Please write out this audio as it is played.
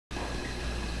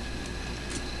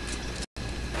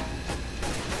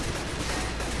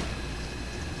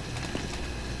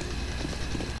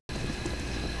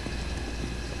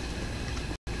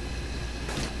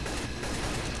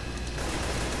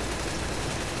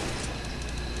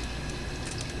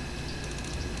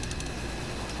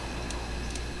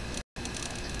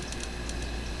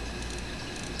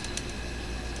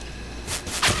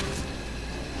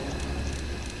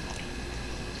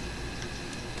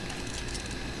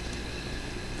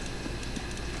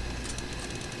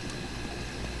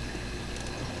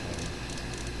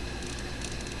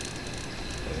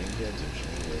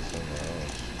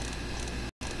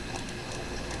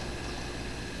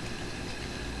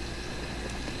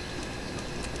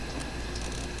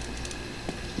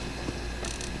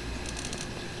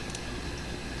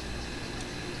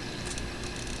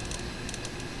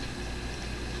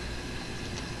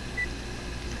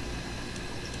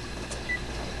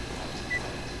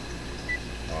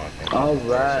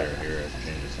Alright. Here, I've changed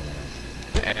it to someone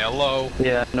else. Hello.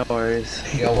 Yeah, no worries.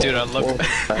 Dude, I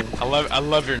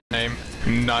love your name.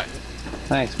 Not.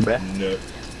 Thanks, bruh. No.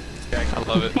 I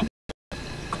love it.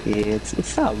 Yeah,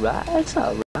 it's alright. It's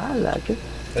alright. I like it.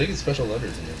 How do you get special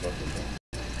letters in your fucking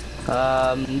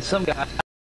phone? Some guy,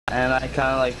 and I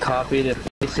kind of like copied and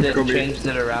pasted it and changed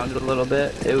it around a little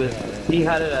bit. It was, he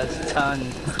had it as ton,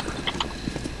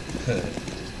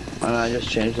 and I just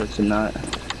changed it to nut.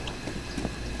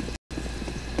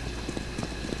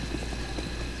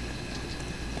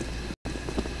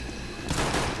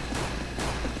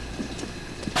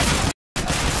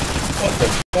 What the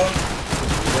fuck?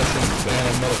 Russian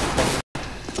banana motherfucker.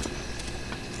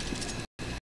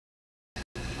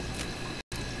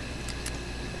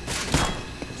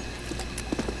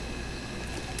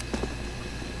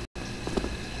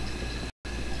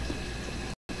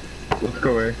 Let's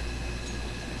go away.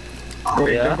 Go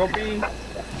away, Yeah? go B.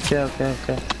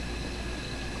 Okay.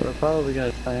 We're probably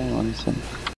gonna try anyone soon.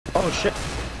 Oh shit!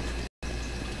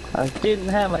 I didn't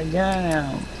have my gun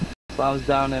out. So I was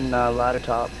down in ladder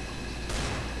top.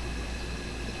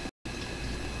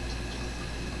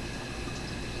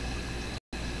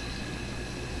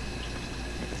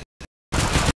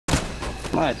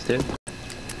 Nice, dude.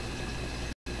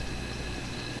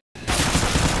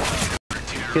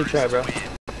 Good try, bro.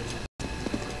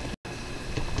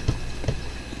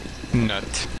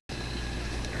 Nut.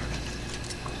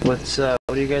 What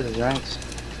are you guys' ranks?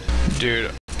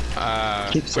 Dude,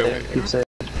 Keep safe, keep safe.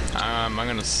 I'm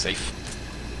gonna safe.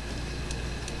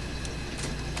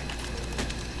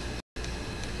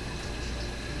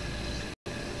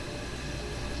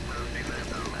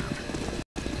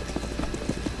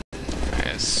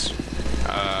 Yes.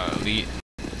 Elite.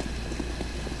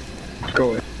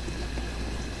 Go away.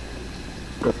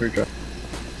 Go for your job.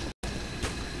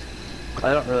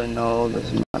 I don't really know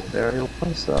this map very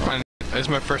well, so. And this is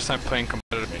my first time playing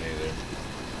competitive. Me neither.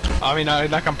 I mean,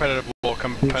 not competitive, well,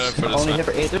 competitive for this Only here map.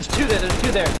 for 8. There's 2 there, there's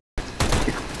 2 there.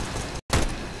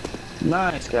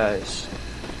 Nice, guys.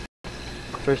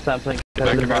 First time playing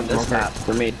competitive on this map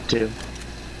for me, too.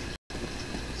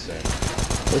 Same.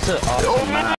 It's an awesome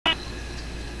map.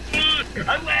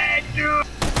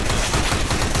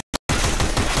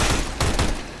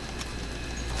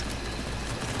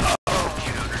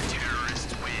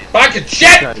 Fucking Good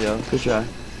shit! try, yo. Good try.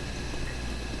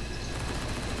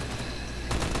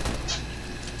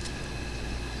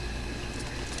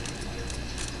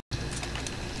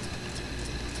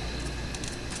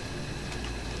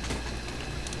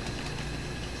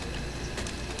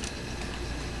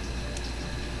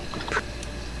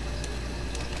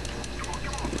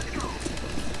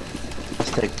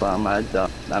 Let's take bomb.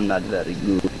 I'm not very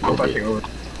good. I'm with it. flashing over.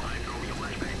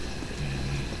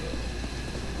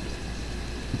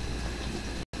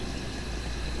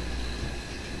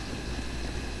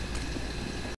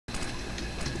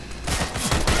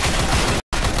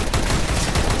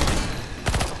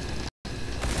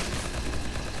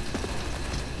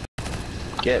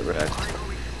 Get wrecked.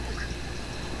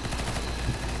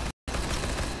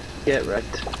 Get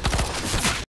wrecked.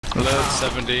 Load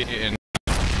 70 and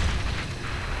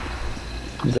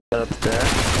Is that up there?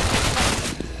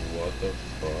 What the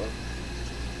fuck?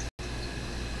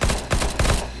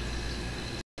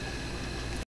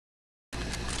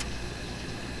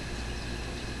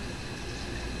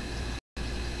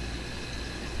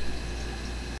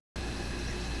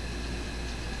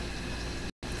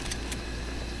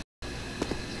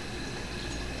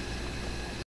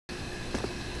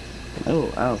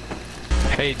 Oh, ow.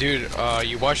 hey, dude,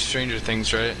 you watch Stranger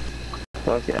Things, right?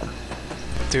 Fuck yeah.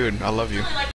 Dude, I love you.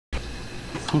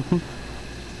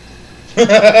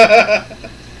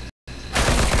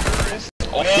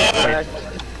 Wrecked.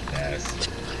 Yes.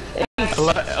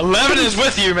 11 is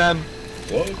with you, man.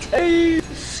 What?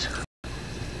 Ace!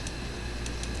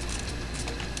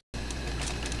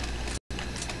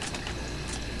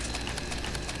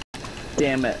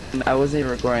 Damn it. I wasn't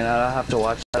even recording that. I'll have to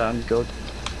watch that on Go.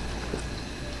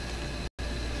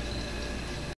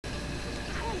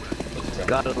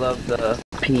 Gotta love the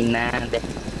P9.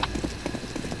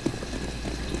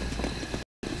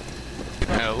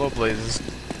 Yeah, low blazes.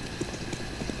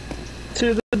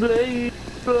 To the blade.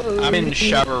 I'm in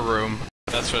shower room.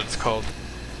 That's what it's called.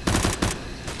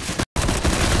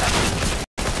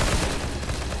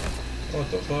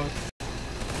 What the fuck?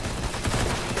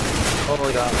 Oh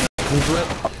my god. He's lit.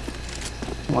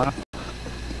 Wow.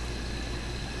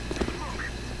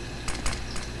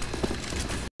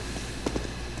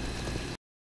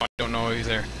 I don't know he's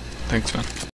there. Thanks, man.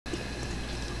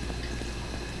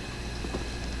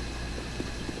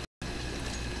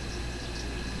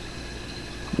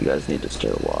 You guys need to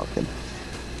start walking.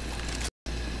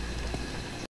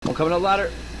 I'm coming up ladder.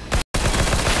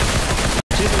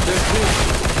 Jesus, there's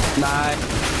two. Nice.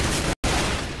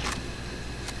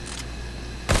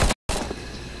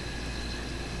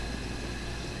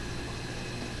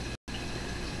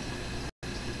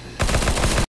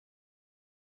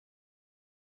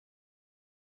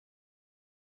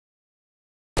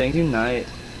 Thank you, Knight.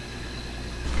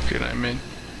 Good night, man.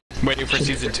 Waiting for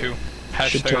season 2.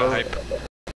 Hashtag hype.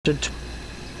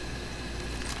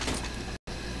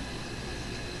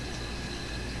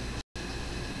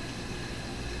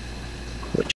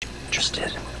 Which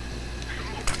interested.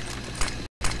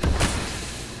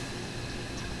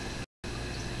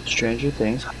 Stranger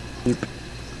Things.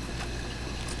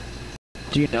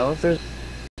 Do you know if there's?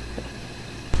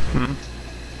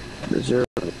 Is there?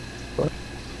 What?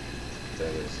 That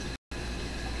is.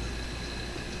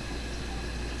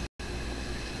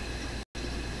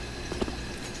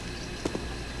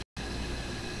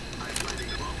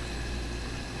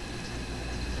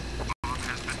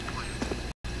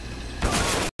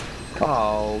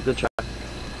 Oh, good try.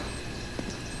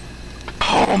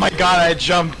 Oh my god, I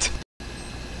jumped!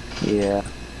 Yeah.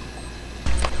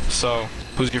 So,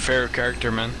 who's your favorite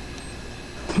character, man?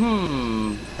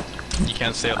 Hmm. You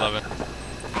can't say 11.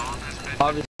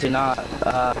 Obviously not.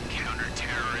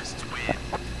 Counter-terrorists win.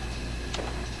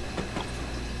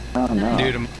 I don't know.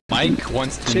 Dude, Mike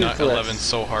wants to nut Toothless. 11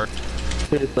 so hard.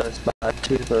 Toothless, but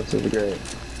Toothless is great.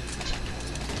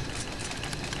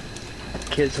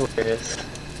 Kid's hilarious.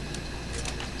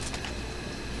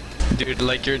 Dude,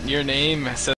 like your name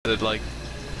says it, like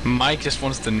Mike just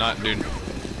wants to nut, dude.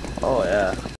 Oh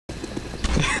yeah.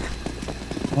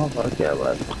 Oh fuck yeah,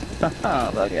 bud.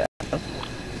 Oh fuck yeah.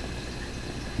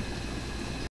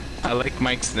 I like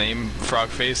Mike's name,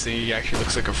 Frogface. He actually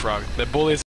looks like a frog. The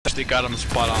bullies actually got him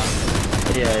spot on.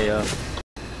 Yeah, yeah.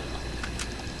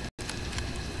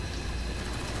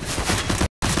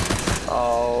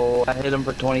 Oh, I hit him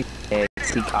for 26.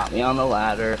 He caught me on the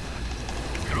ladder.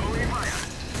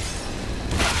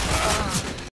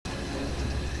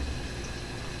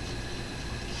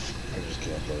 I just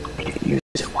can't play it. Use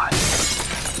it wisely.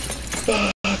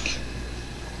 Fuck!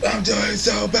 I'm doing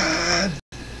so bad!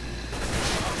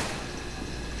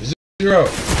 0.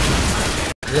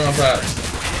 You're on fast.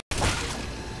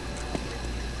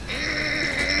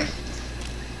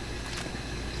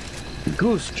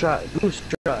 Goose try. Goose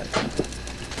try.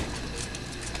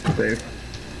 Safe.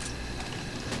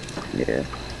 Yeah.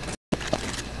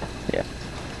 Yeah.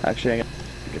 Actually, I got.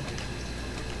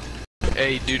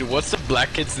 Hey, dude, what's the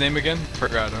black kid's name again?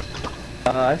 Forgot it.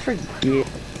 I forget.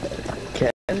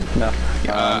 Ken? No.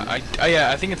 Yeah,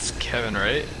 I think it's Kevin,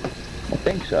 right? I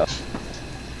think so.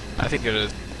 I think it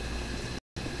is.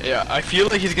 Yeah, I feel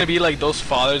like he's gonna be like those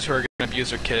fathers who are gonna abuse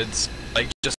their kids. Like,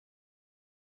 just...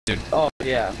 Dude. Oh,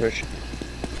 yeah, for sure.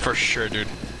 For sure, dude.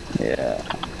 Yeah.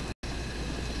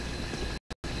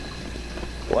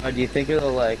 Why, do you think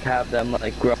it'll, like, have them,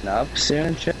 like, grown up soon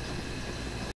and shit?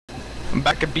 I'm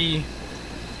back at B.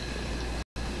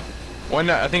 Why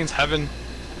not? I think it's Heaven.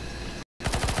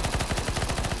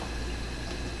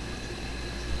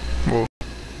 Whoa.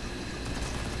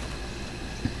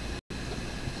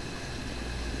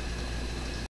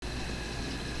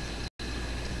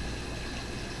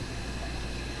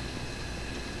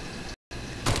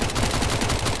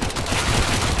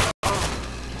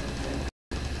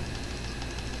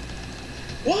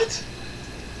 What?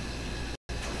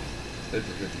 That's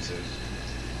a 56.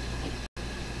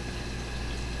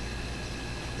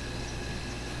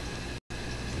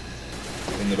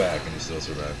 In the back, and he still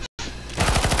survived.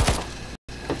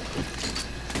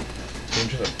 Him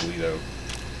trying to bleed out.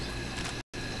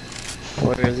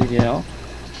 Where is he, do you know?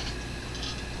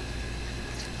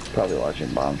 He's probably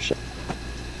watching bomb shit.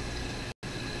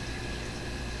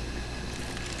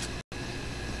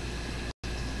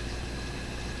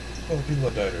 Oh, people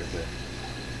have died right there.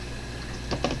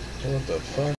 What the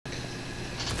fuck?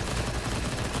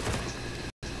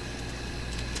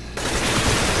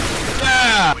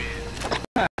 Ah!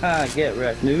 Haha, get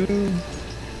wrecked, noob.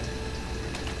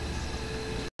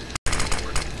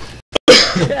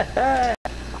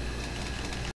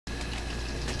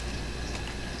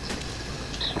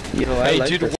 Yo, I Hey, like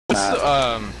dude, this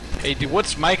map. hey, dude,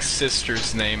 what's Mike's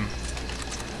sister's name?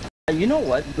 You know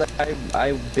what? Like,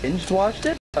 I binge watched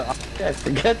it, but I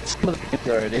forget some of the names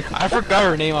already. I forgot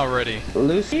her name already.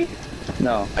 Lucy?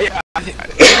 No. Yeah, I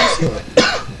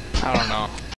don't know.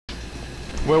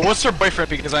 Well, what's her boyfriend?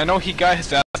 Because I know he got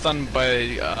his ass done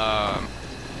by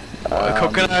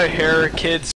Coconut Hair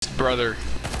Kid's brother.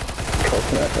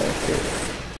 Coconut Hair Kid.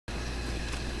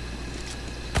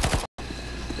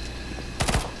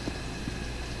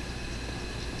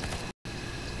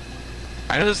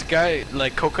 I know this guy,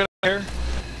 like Coconut Hair,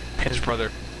 his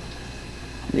brother.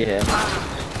 Yeah.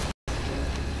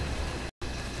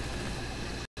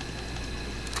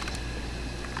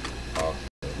 Oh,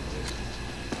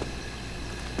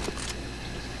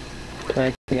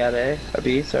 Connecting out A or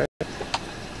B, sorry.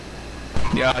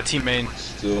 Yeah, team main.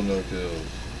 still no kills.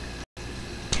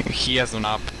 He has an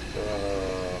op.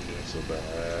 I'm doing so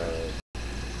bad.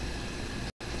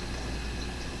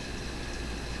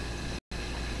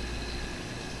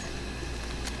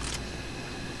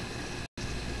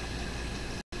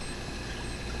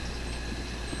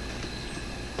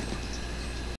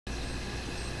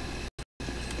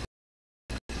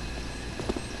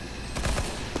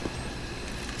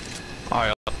 Oh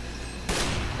yeah.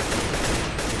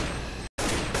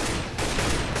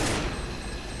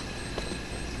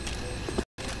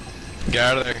 Get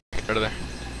out of there. Get out of there.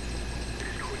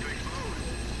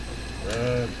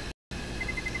 Run.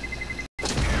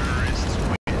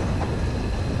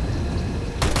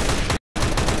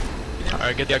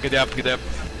 Alright, get the up, get the up, get the up.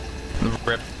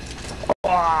 Rip.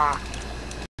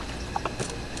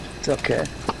 It's okay.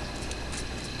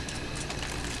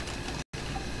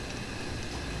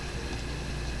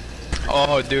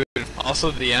 Oh, dude.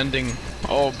 Also, the ending.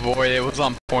 Oh boy, it was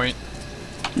on point.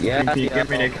 Yeah, Can you yeah. get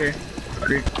me Nicker?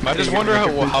 I just wonder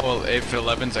how if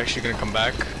 11's actually gonna come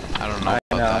back. I don't know I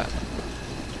about know. that.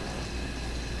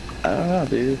 I don't know,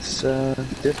 dude. It's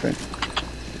different.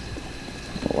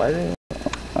 Why do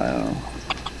I don't know.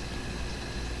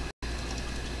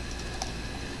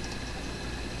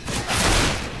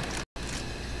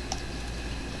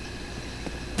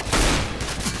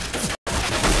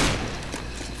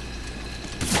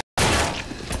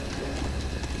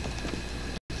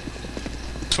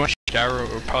 So much shower room.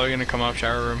 We're probably gonna come off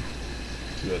shower room.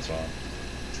 That's fine.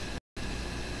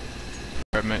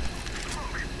 Right, mate.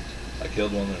 I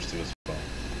killed one, there's two as well.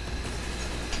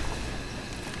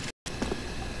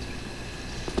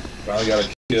 Finally got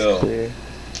a kill. Clear.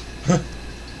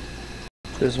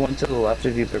 There's one to the left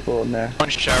of you, purple, in there. One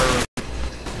shower room.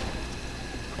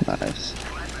 Nice.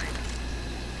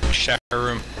 Shower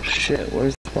room. Shit,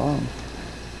 where's the bomb?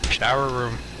 Shower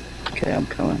room. Okay, I'm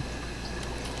coming.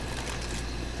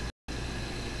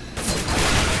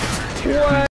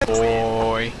 What?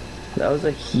 Boy. That was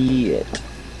a hit.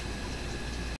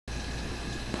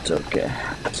 It's okay.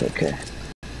 It's okay.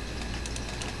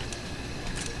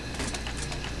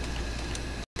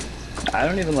 I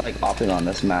don't even like hopping on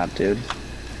this map, dude.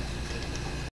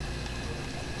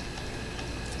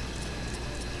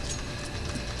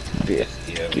 Yeah,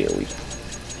 Yeah. Gilly.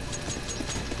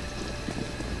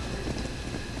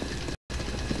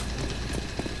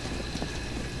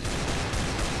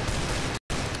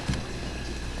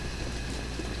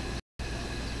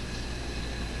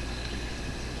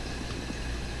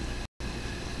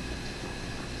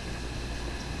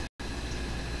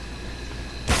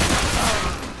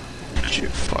 Shoot,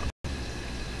 fuck.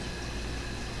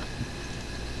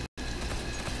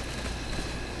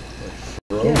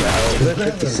 Yeah, no,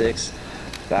 56.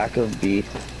 Back of B.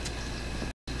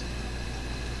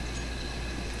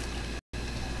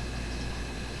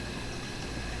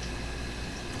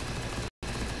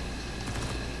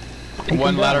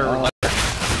 One ladder.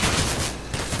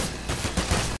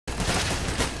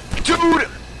 Dude!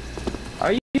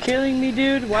 Are you killing me,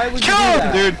 dude? Why would you Kill do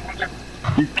him, that?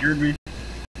 dude! You scared me.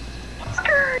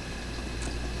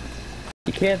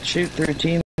 You can't shoot through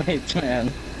teammates,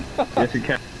 man. Yes, you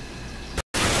can.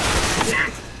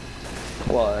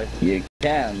 Well, you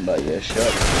can, but you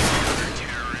should.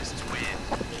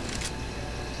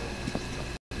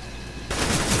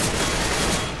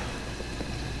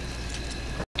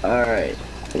 Alright,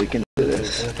 we can do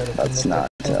this. That's not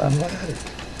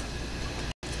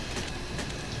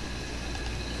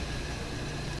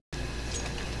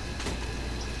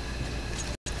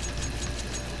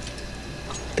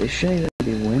They shouldn't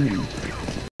even be winning.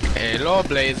 Hello,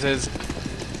 Blazes.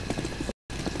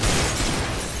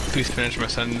 Please finish my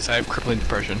sentence. I have crippling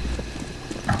depression.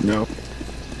 No.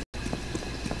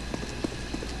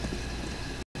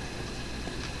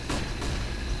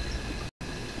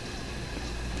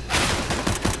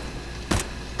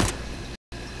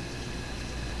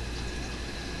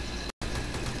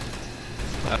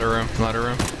 Ladder room, ladder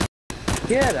room.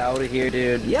 Get out of here,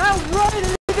 dude. Yeah,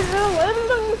 right.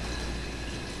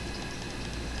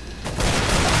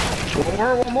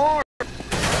 One more!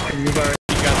 You got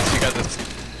this, you got this.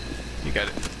 You got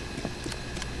it.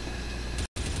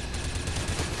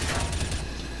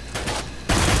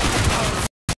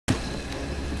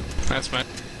 That's mine.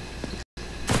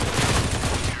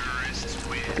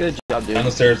 Good job, dude. Down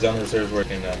the stairs,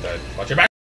 working that died. Watch your back!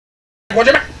 Watch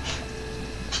your back!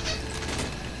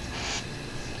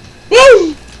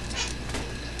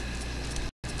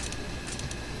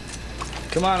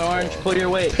 Come on, Orange, pull your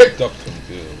weight. Picked up some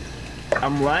kills.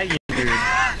 I'm lagging, dude.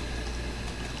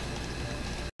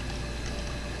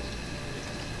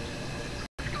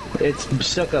 It's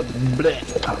suck a blit.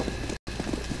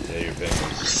 Yeah, your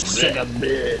fingers. Suck a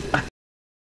blit.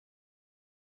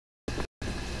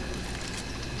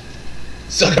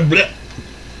 Suck a blip.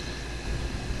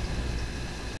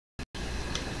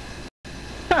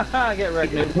 Haha, get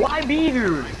wrecked, noob. Why be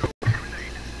here?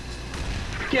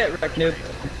 Get wrecked, noob.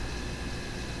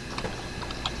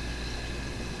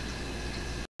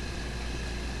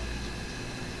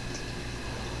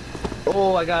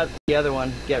 Oh, I got the other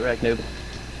one. Get wrecked, noob.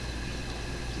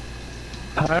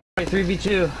 Alright,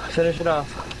 3v2. Finish it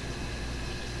off.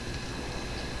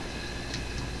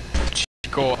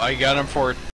 Cool, I got him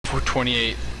for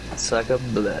 28. Suck a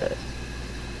blit.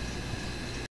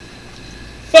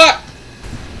 Fuck!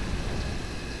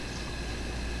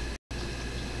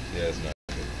 Yeah, it's not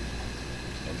good.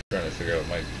 I'm trying to figure out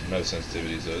my no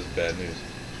sensitivity, so it's bad news.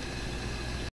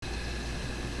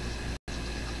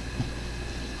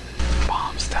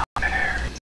 Bombs down there.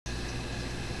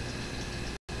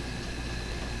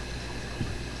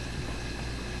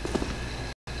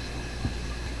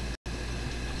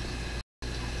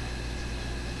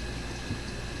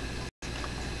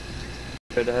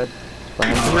 Straight ahead.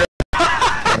 Behind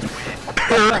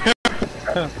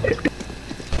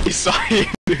He saw you,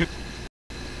 dude.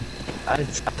 I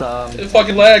It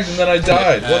fucking lagged and then I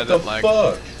died. Yeah, What the that lagged.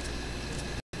 fuck?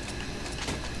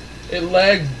 It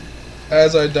lagged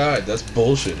as I died. That's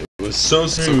bullshit. It was so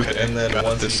smooth, okay. and then Got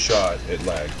once this. he shot, it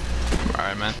lagged.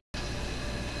 Alright, man.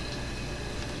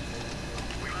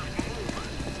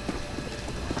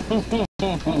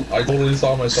 I totally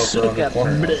saw myself around the Suck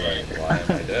corner. And I was it. like, why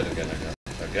am I dead again?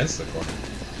 Against the corner.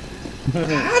 What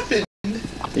happened?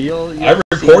 You'll I see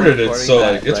recorded the it, so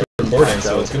recording like it's back, recording,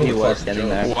 so it's gonna he look was fucking getting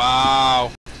joke. there.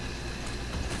 Wow.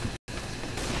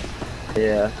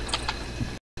 Yeah.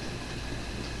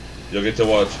 You'll get to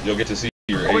watch. You'll get to see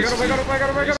your ace.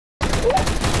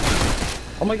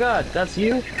 Oh my god, that's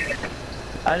you?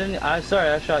 I'm sorry,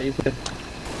 I shot you too.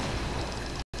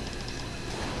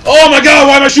 Oh my god!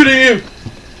 Why am I shooting you?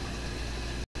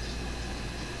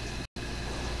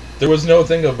 There was no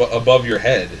thing above your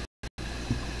head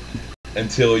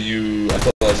until I shot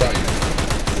you.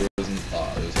 There wasn't.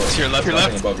 There was To your left, your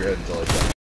nothing left. above your head until I shot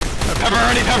you.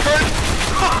 Pepperoni, pepperoni!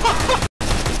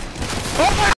 Oh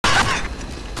my god!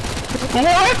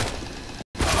 What?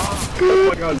 Oh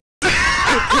my god.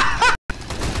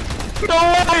 No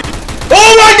way!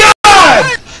 Oh my god!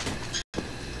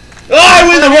 Oh, I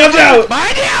win the watch out!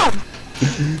 Behind you!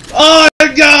 Oh my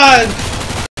god!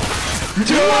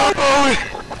 Dude!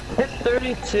 Hit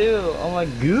 32! Oh my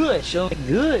gosh, oh my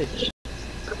gosh!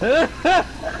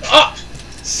 Oh,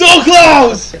 so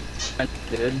close!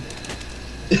 Dude,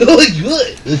 Really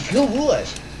good. Good boy.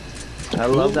 I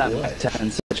love that boy.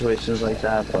 10 situations like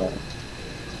that, but...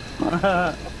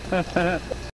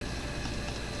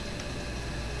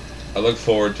 I look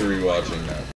forward to rewatching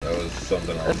that. That was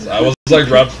something else. I was like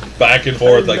rubbed back and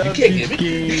forth, like you can't give it,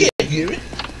 you can't give it,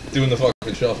 doing the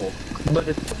fucking shuffle. But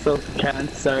it's so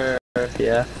cancer,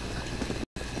 yeah.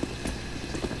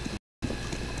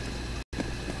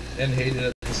 And hate it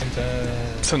at the same time.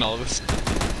 It's in all of us.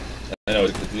 I know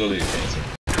it's literally a cancer.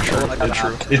 Oh my God.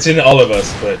 True. It's in all of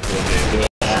us, but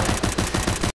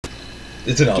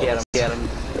it's in all of Get him, us. get him.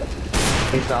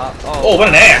 He's off. Oh, what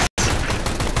an ass!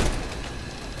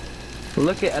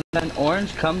 Look at, and then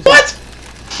orange comes What?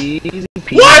 easy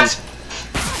peasy. What?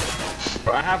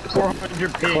 I have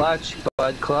 400 ping. Clutch,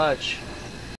 bud, clutch.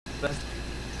 Best.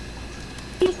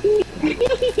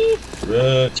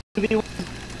 Run.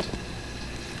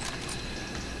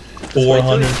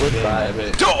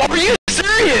 400. Dude, are you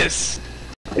serious?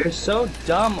 You're so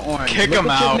dumb, orange. Kick Look him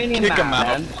at your out. mini Kick map, him out.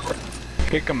 man.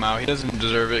 Kick him out. He doesn't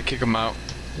deserve it. Kick him out.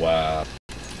 Wow.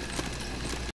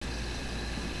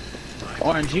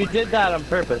 Orange, you did that on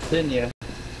purpose, didn't you?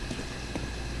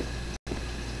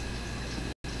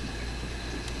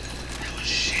 That was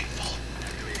shameful.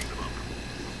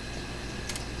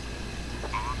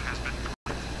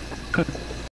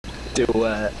 Do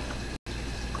what?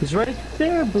 He's right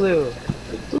there, blue.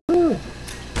 Blue.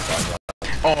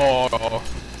 Oh.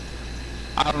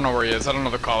 I don't know where he is. I don't know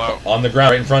the call out. On the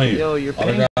ground, right in front of you. Yo, you're on the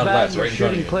paying ground, bad left, for right in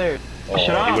front of shooting you. players. Oh, Shut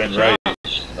he up, went shut right. up.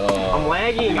 Oh, I'm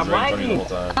lagging, he was I'm right in front of you lagging.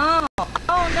 the whole time.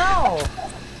 Oh no!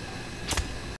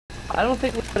 I don't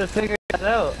think we could have figured that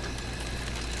out.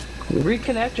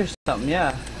 Reconnect or something,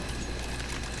 yeah.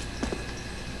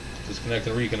 Disconnect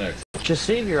and reconnect. Just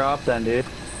save your op then, dude.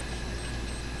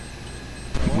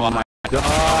 Oh my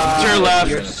God, To your left.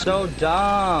 You're so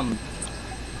dumb.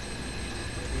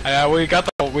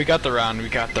 We got the round. We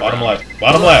got the Bottom round. left.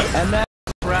 Bottom left. And then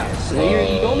rounds. So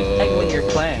you don't lag when you're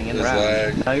playing in There's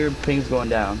rounds. lag. Now your ping's going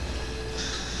down.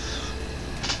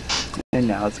 And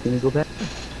now it's gonna go back.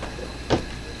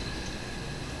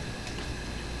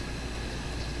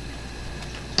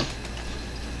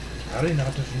 How do you not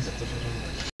defuse it?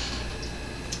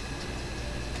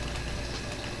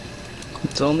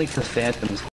 It's only the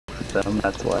phantoms them,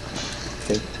 that's why.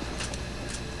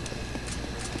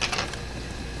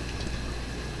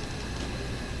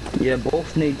 Yeah,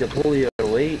 both need to pull your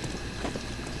weight.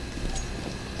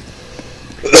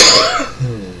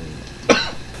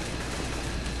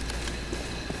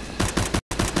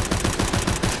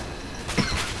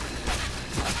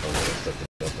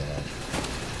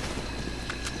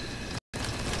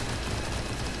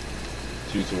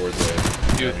 Two towards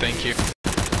A. Dude, thank you.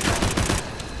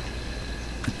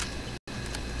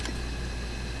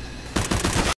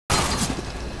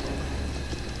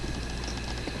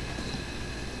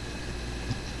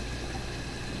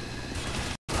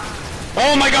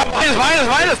 Oh my god,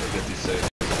 behind us! 56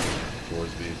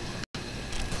 towards B.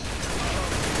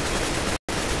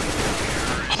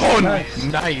 Oh, Nice.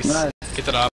 nice. Get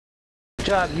that up. Good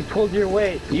job, you pulled your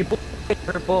weight. You pulled your weight,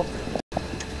 Purple.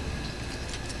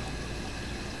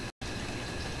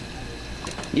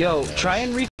 Yo, try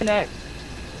and reconnect.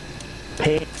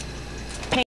 Ping.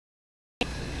 Ping.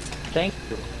 Thank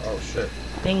you. Oh shit.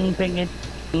 Ping, ping, it.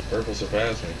 Purple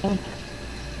surpassed me.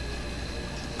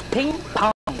 Ping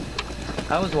pong.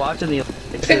 I was watching the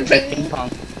Olympics. Ping, ping. Ping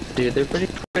pong. Dude, they're pretty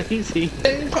crazy.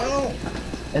 Ping pong.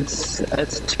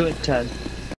 It's too intense.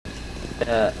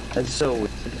 Yeah, it's so weird.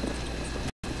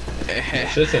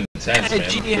 It's just intense, man.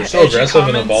 Edgy- They're so edgy aggressive and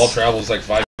the comments. ball travels like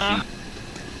 5 feet.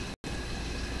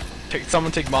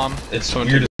 Someone take bomb. It's Someone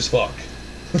weird as fuck.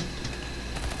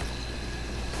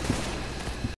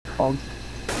 All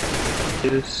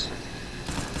deuce.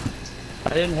 I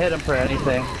didn't hit him for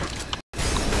anything.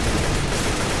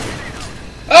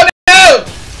 Oh no!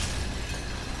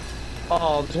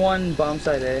 Oh, there's one bomb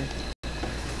side A.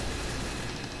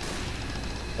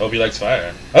 Hope he likes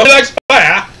fire. Hope he likes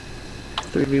fire!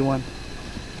 3v1.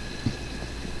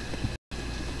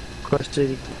 Crush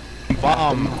City.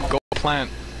 Bomb. Go plant.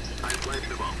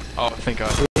 Oh, thank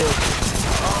god.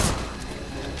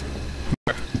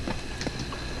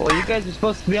 Well, you guys are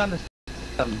supposed to be on the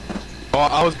Oh,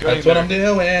 I was going That's what there.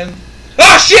 I'm doing.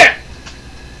 Oh shit!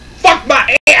 Fuck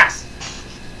my ass!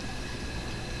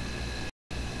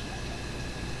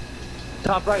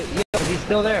 top right. Yeah, he's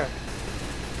still there.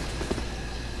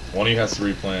 One of you has to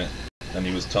replant. And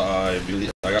he was I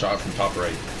got shot from top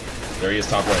right. There he is,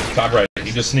 top right. Top right.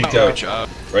 He just sneaked Oh, out. good job.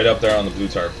 Right up there on the blue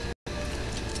tarp.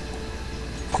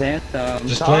 Phantom.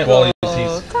 Just plant while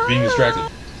he's being distracted.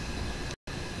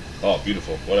 Oh,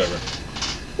 beautiful. Whatever.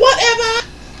 Whatever!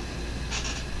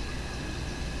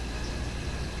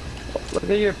 Look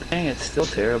at your ping, it's still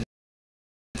terrible.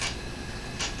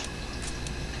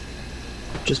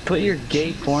 Just put your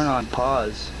gay porn on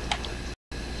pause.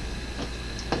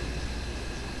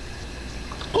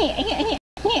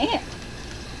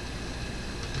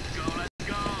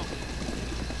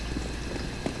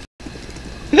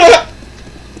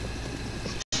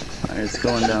 Alright, it's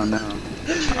going down now.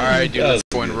 Alright, dude, let's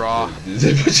go in raw.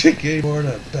 They put your game board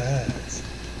on pads.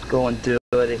 Going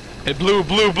dirty. Hey, blue.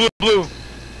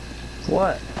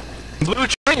 What? Blue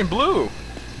train, blue.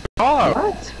 Oh.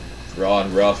 What? Raw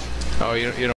and rough. Oh,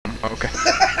 you don't. Okay.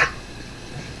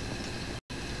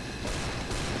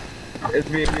 It's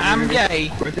me. I'm gay.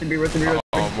 Where's the B? Where's the B?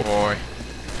 Oh boy.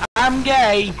 I'm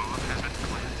gay.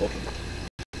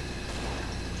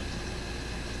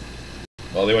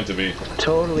 Well, they went to B.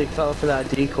 Totally fell for that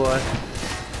decoy.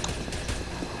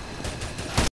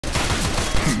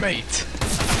 Mate.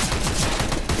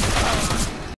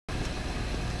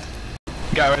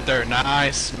 Guy right there.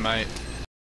 Nice, mate.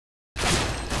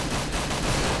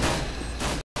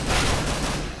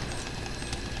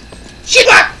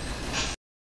 Shiba!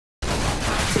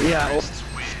 Yeah. Well,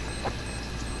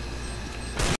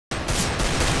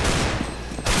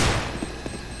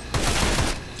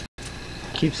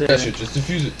 keep saying That it. shit, just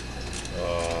defuse it.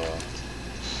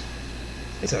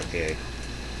 It's okay.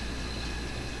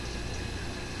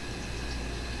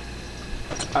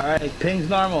 Alright, ping's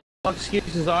normal. No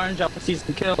excuses, Orange. I want to see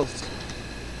some kills.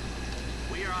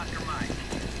 We are Oscar Mike.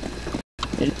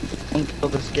 You don't kill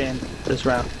this game, this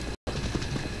round.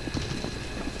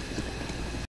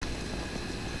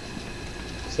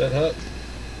 Set hut.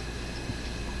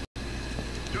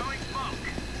 Throwing smoke.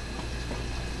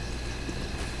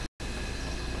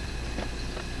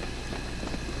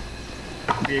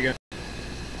 Here you go.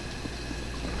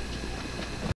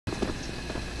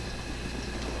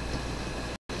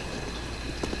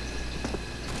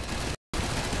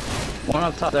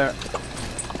 One up top there.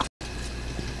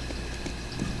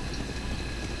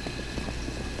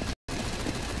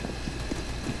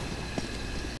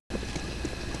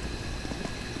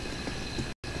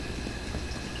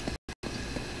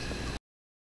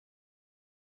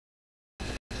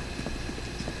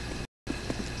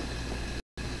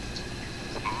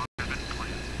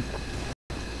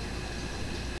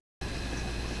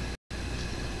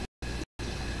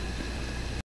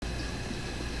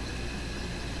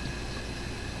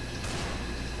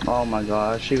 Oh my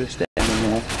gosh, she was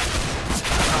standing there.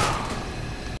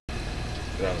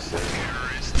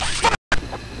 Downstairs.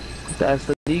 That's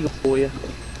the eagle for you.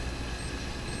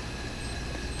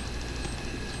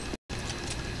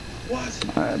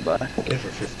 What? Alright, bye. Okay, for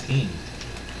 15.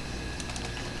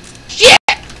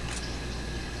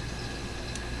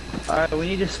 Alright, we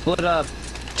need to split up.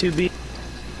 2B.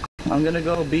 I'm gonna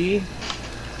go B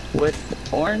with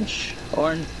orange.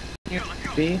 Orange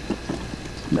B.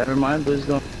 Never mind, blue's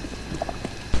going.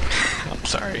 I'm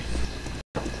sorry.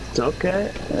 It's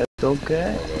okay. It's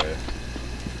okay. Oh, go ahead.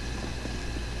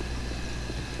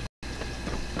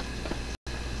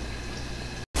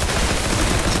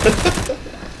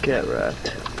 Get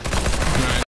wrecked.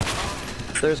 Alright.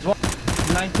 There's one.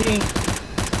 19.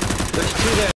 There's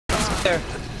two there. There.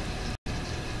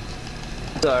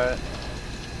 It's alright.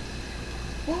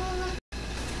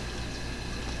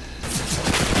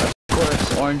 Of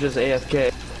course, orange is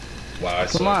AFK. Wow, I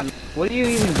Come suck. on. What are you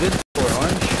even good for,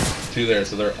 orange? 2 there,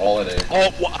 so they're all in A.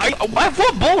 Oh, I have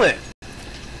one bullet!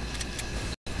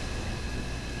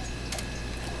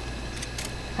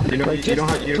 You know, Like, you don't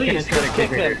have, you please, can't try to just kick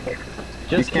kick me. it.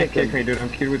 You Just can't kick kick me, dude. I'm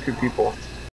queued with 2 people.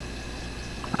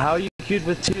 How are you queued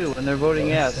with 2 when they're voting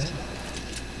yes?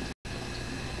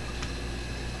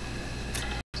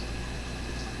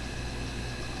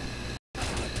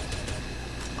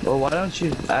 Well, why don't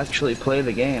you actually play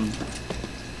the game?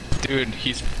 Dude,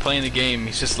 he's playing the game,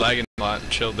 he's just lagging a lot.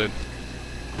 Chill, dude.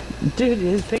 Dude,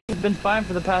 his ping's been fine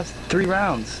for the past 3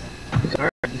 rounds. Sorry,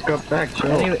 I just got back.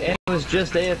 Chill. And it was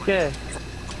just AFK.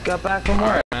 Got back from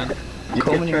work. Man. You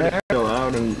combing can your try hair? to chill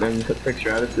out and fix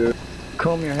your attitude.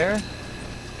 Comb your hair?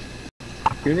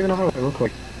 You don't even know how I look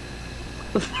like.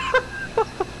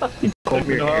 Comb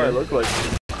your hair. look like.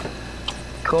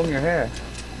 Comb your hair.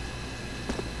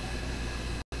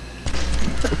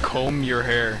 Comb your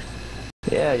hair.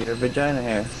 Yeah, your vagina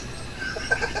hair.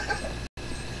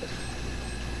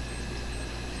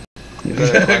 You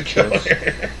better watch this.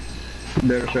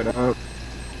 There, shut up.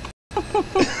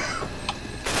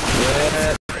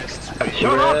 Rip.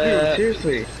 Shut up, dude. Rip.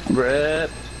 Seriously.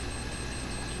 Rip.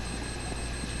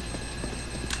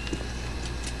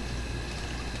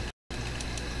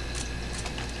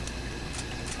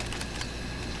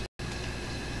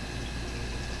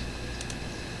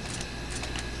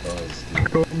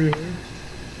 Comb your hair.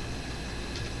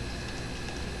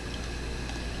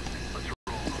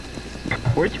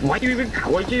 Why'd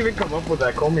you even come up with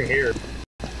that? Comb your hair.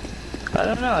 I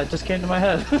don't know, it just came to my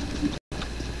head.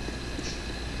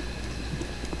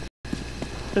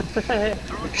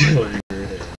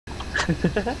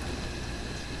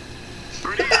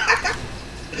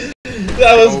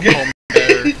 That was Oh, good. comb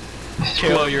your hair.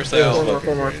 Kill yourself. One more,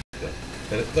 one more.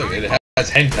 Look, it has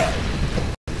hang time.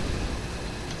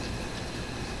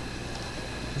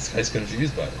 This guy's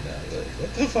confused by it now. Like,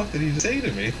 what the fuck did he just say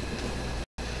to me?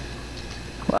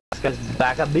 This guy's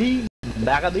back a B.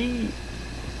 Back a B.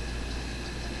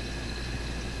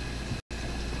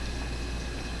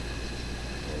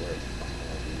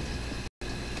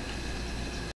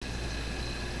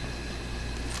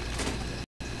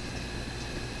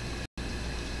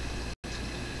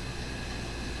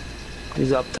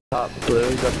 He's up top, blue,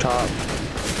 he's up top.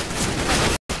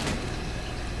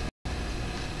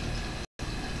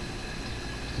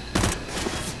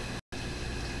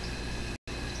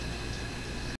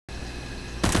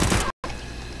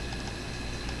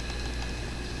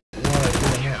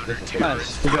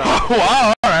 Nice, good job.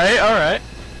 Wow, alright, alright.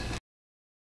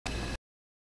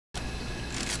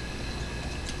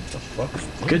 What the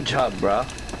fuck? Good job, bro.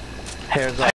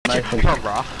 Hair's all nice and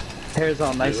hair's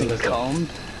all nice and combed.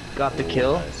 Got the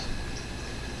kill. Nice.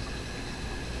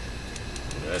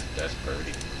 That's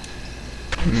pretty.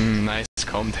 Nice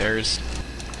combed hairs.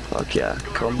 Fuck yeah,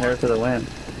 comb hair for the win.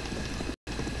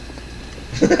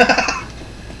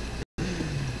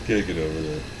 Can't get over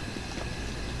that.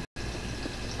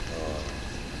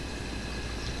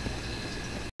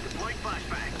 Deploying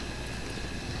flashbang.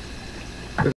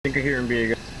 I think I hear him be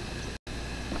again.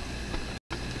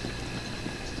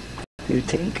 You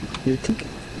think? You think?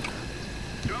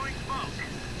 Throwing smoke.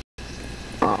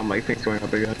 Oh, my thing's going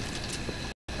up again.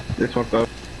 This one's up.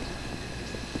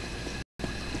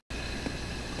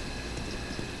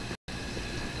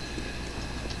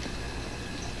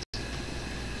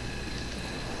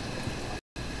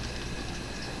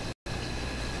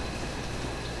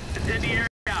 Incendiary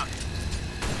out.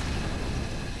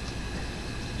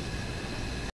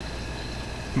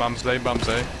 Bombs A, bombs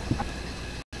A.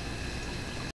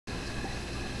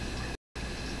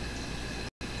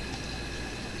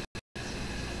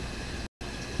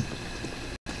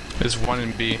 There's one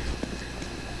in B.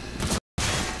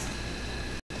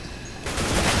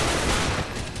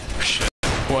 Oh, shit.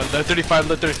 One, let 35,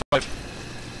 let 35.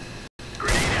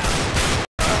 Grenade out.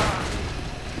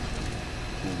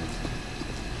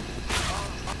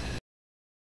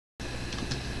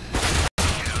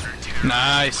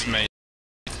 Nice, mate.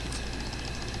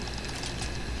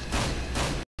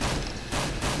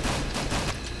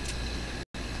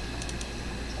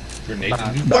 Grenade.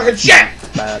 Fucking shit!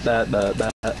 Time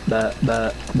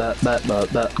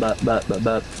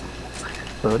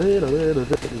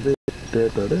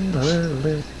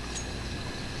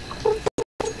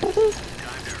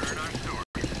to earn our story.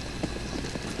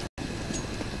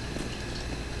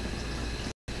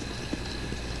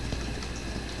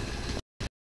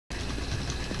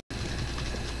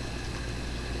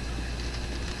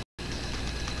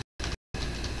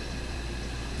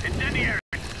 Incendiary.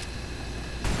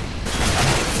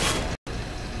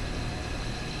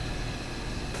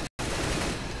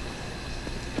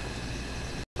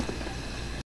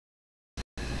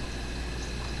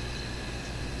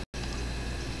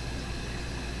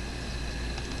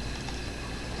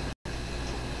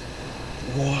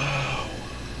 Wow.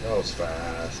 That was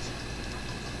fast.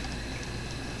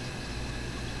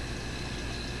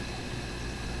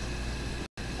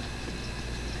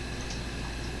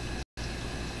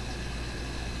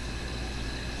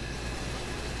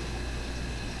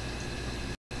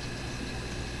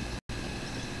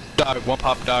 Dog, one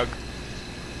pop dog.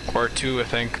 Or two, I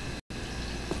think.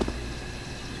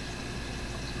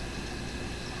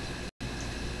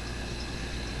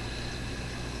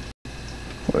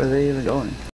 Where are they even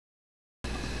going?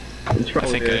 It's I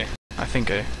probably think good. A. I think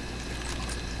A.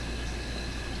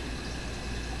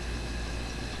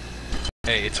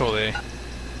 A, it's all A.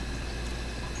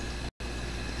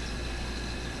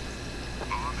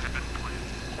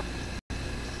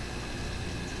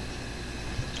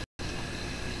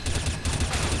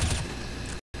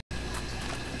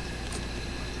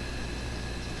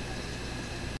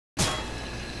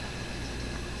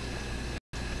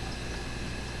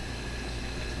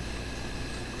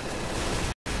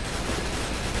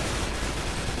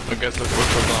 I guess let's look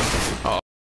for bomb. Oh.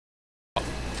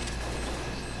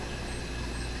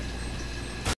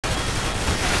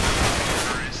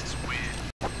 Terrorists win.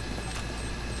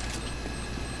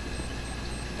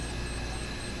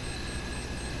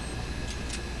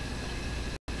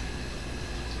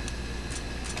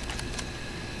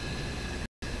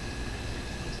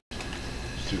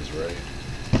 This dude's right.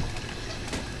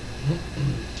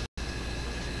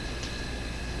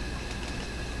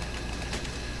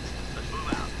 Let's move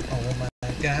out. Oh my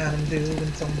god, I'm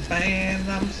doing so bad.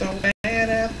 I'm so bad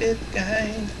at this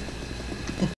game.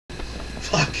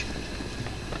 Fuck.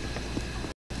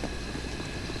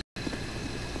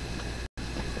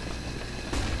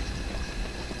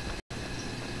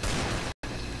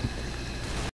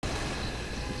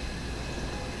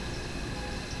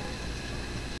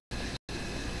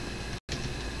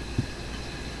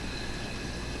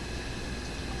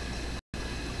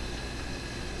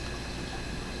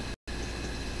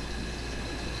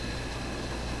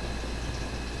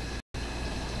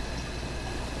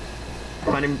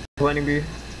 Planning B.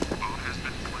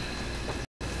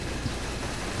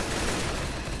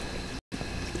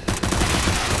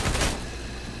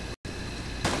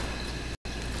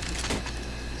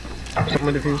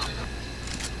 Someone defused.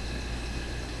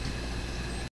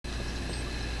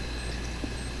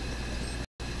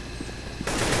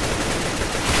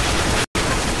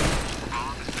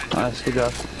 Nice, good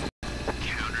job.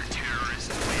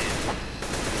 Counter-terrorists win.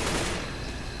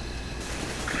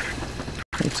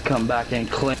 Let's come back and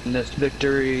claim this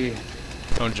victory.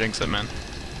 Don't jinx it, man.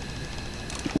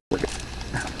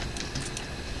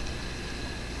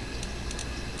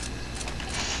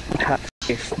 Have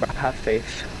faith, bro. Have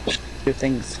faith. Your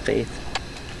thing's faith.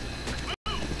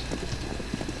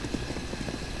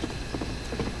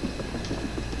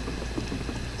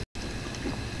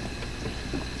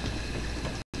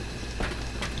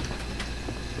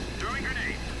 Throwing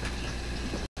grenade.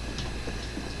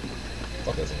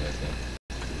 Fuck, that's a nice thing.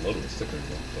 Loaded with stickers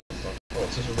though. Fuck. Oh,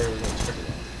 it's just a regular little sticker.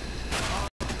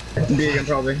 B again,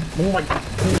 probably. Oh my god.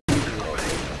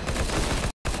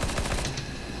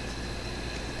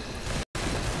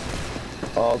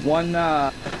 One,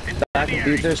 back,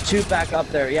 there's two back up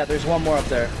there. Yeah, there's one more up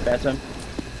there. That's him.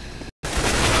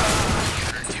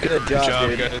 Good job,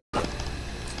 dude. Guys.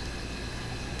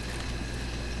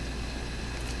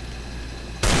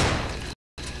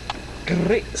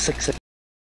 Great success.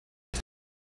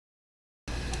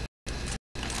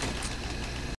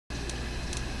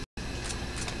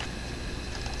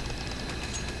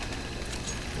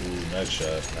 Ooh, nice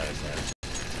shot. Nice, nice.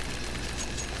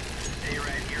 Stay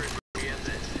right here and we end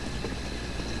this.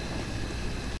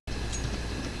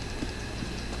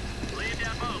 Laying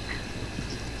down smoke.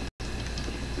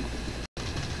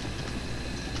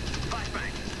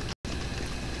 Flashbang.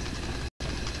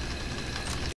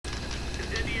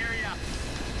 Incendiary out.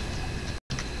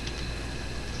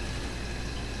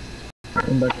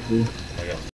 I'm back to you. Oh my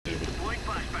god, stupid. Deploying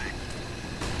flashbang.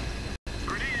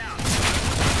 Grenade out.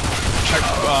 Check,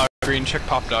 green, check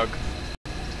pop dog.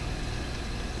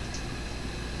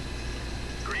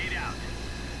 Grenade out.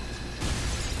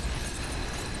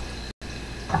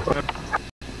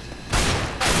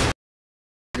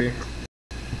 Here.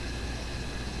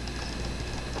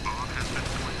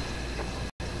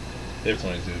 They have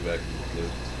 22 back in the blue.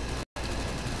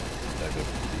 Back up.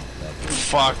 Not blue.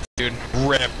 Fuck, dude.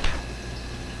 Rip.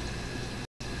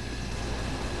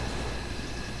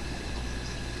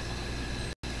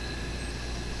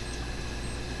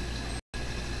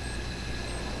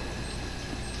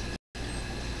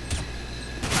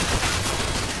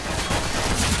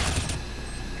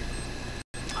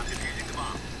 I'm defusing the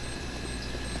bomb.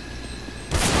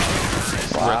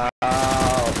 Wow.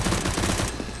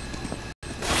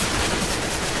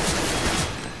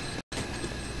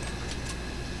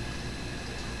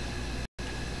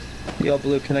 Yo,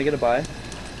 Blue, can I get a buy?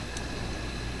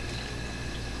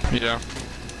 Yeah.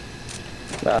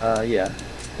 Yeah.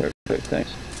 Perfect,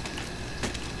 thanks.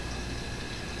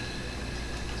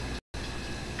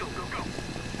 Go, go, go.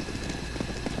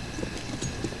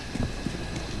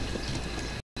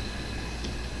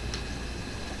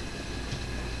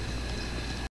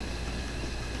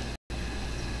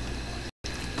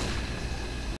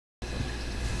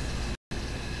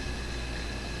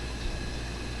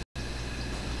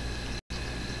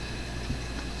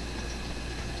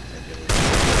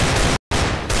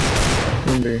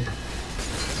 Under.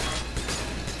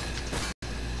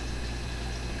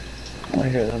 I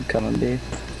hear them coming, B.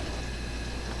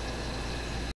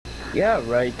 Yeah,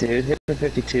 right, dude. Hit for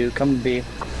 52. Come B.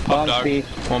 Pop Bombs dog. B.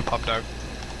 One pop dog.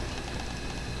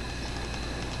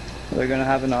 They're gonna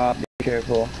have an op. Be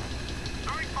careful.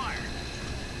 Throwing fire.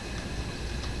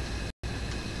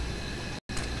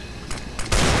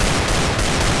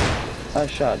 Nice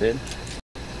shot, dude.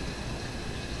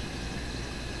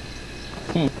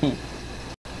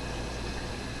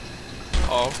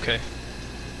 Oh, okay.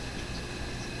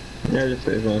 Yeah, just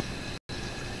save one.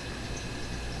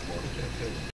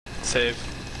 Save.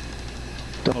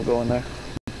 Don't go in there.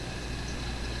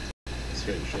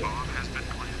 Straight shit. Bomb has been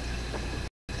planted.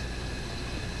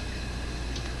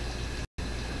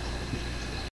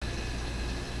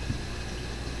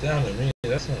 Down to me.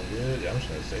 That's not good. Yeah, I'm just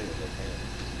gonna save it if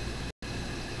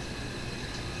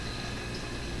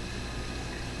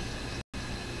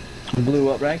I can. Blue,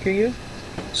 what rank are you?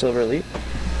 Silver Elite.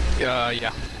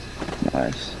 Yeah.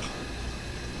 Nice.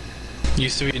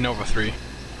 Used to be Nova 3.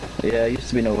 Yeah, it used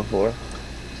to be Nova 4.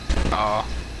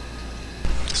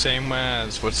 Same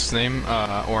as, what's his name?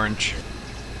 Orange.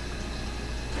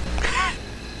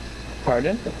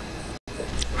 Pardon?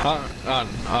 Huh?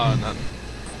 None.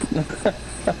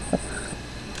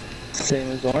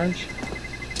 Same as Orange?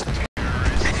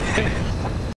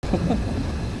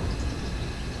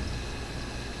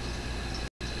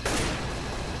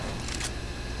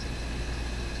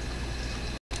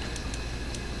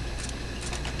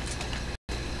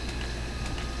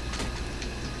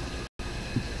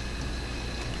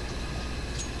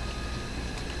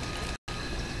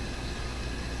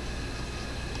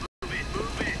 Move it,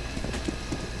 move it.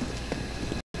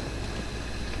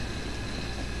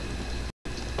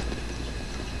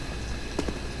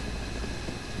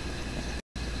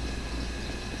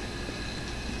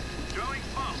 Throwing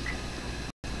smoke.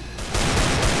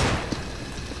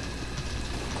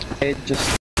 Hey,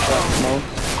 just smoke.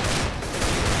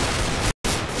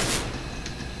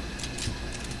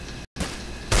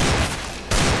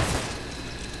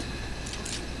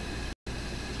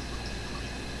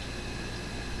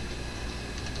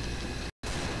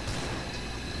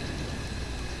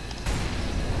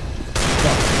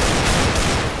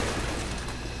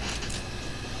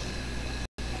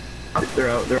 They're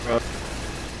out, they're out.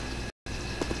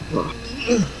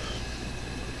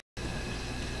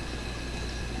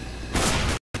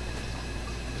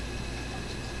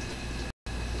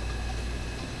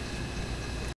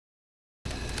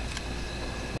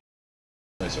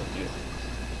 Nice one, yeah.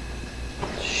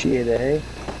 Shit, eh?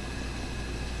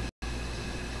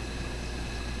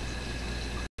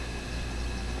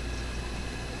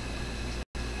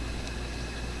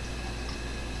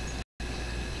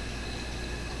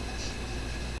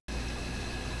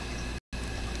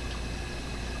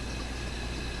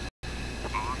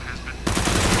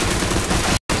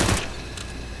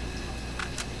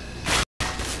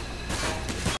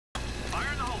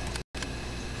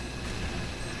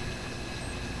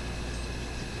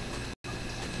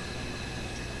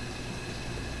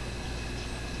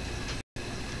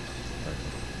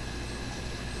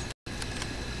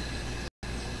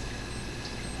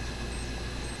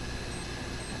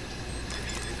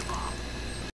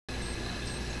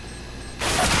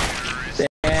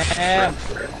 Damn.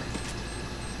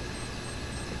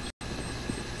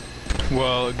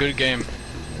 Well, good game.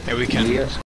 Yeah, we can.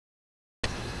 Yes.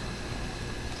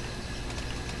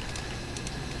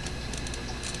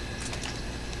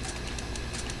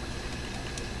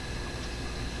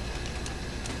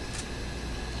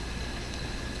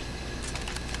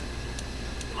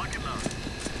 Lock and load.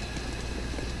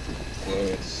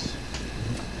 Close.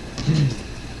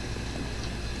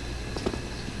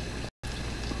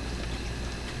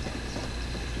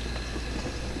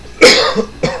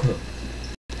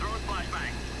 Throwing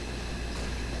flashbang.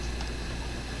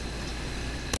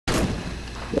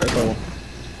 Rifle.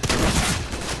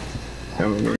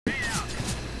 Come on. Grenade out.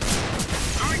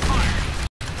 Throwing fire.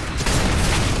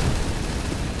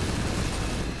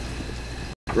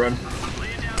 Run.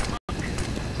 Laying down smoke.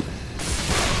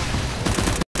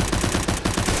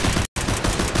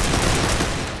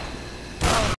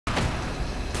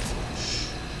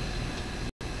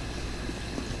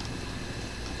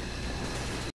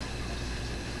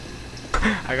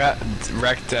 I got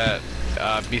wrecked at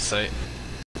B site.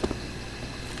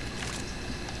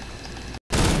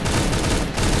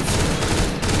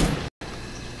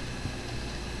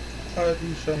 How did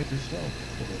you show me this smoke?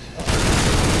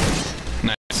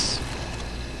 Nice.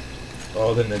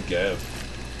 Oh, the Negev.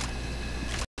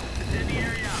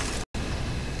 Incendiary out.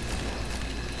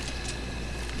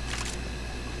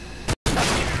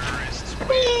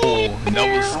 Oh, that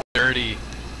was dirty.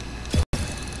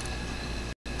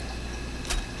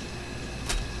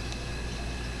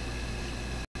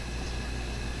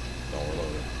 Don't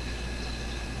reload it.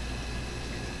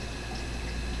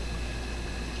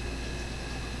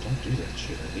 Don't do that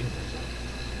shit. I hate myself.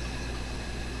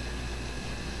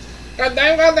 God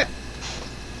damn,